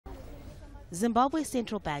Zimbabwe's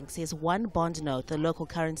central bank says one bond note, the local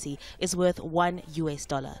currency, is worth $1 US.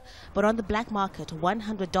 But on the black market,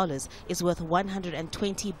 $100 is worth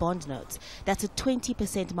 120 bond notes. That's a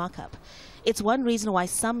 20% markup. It's one reason why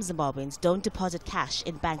some Zimbabweans don't deposit cash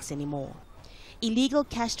in banks anymore. Illegal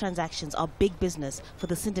cash transactions are big business for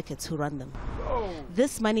the syndicates who run them.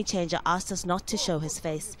 This money changer asked us not to show his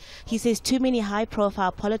face. He says too many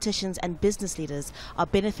high-profile politicians and business leaders are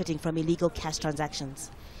benefiting from illegal cash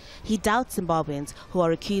transactions. He doubts Zimbabweans who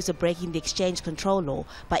are accused of breaking the exchange control law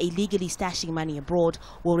by illegally stashing money abroad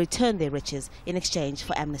will return their riches in exchange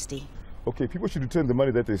for amnesty. Okay, people should return the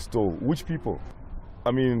money that they stole. Which people?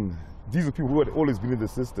 I mean, these are people who had always been in the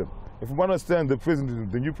system. If we understand the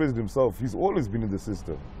president, the new president himself, he's always been in the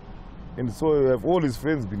system. And so have all his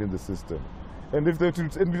friends been in the system. And if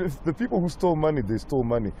the people who stole money, they stole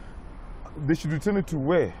money, they should return it to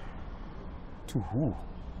where? To who?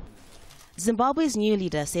 Zimbabwe's new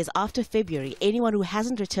leader says after February, anyone who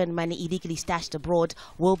hasn't returned money illegally stashed abroad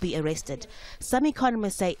will be arrested. Some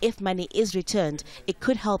economists say if money is returned, it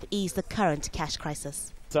could help ease the current cash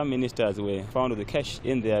crisis. Some ministers were found with the cash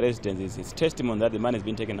in their residences. It's testimony that the money has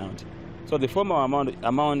been taken out. So the former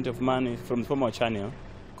amount of money from the former channel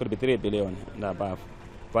could be 3 billion and above.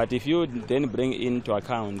 But if you then bring into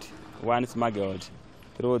account one smuggled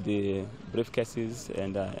through the briefcases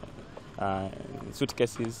and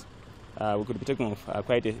suitcases, we could be talking of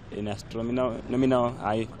quite an astronomical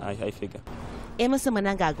high figure. Emmerson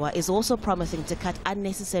Mnangagwa is also promising to cut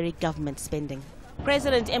unnecessary government spending.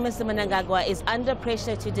 President Emmerson Mnangagwa is under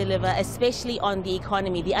pressure to deliver, especially on the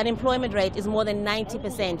economy. The unemployment rate is more than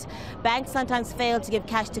 90%. Banks sometimes fail to give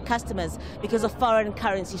cash to customers because of foreign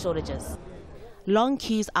currency shortages. Long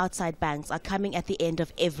queues outside banks are coming at the end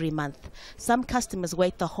of every month. Some customers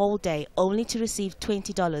wait the whole day only to receive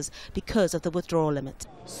 $20 because of the withdrawal limit.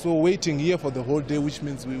 So waiting here for the whole day, which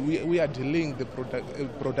means we are delaying the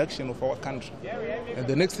production of our country. And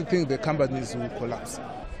the next thing, the companies will collapse.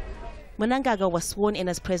 Mnangagwa was sworn in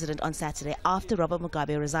as president on Saturday after Robert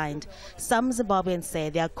Mugabe resigned. Some Zimbabweans say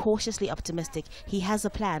they are cautiously optimistic he has a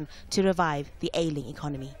plan to revive the ailing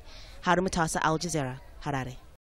economy. Haru, Mutasa, Jazeera, Harare.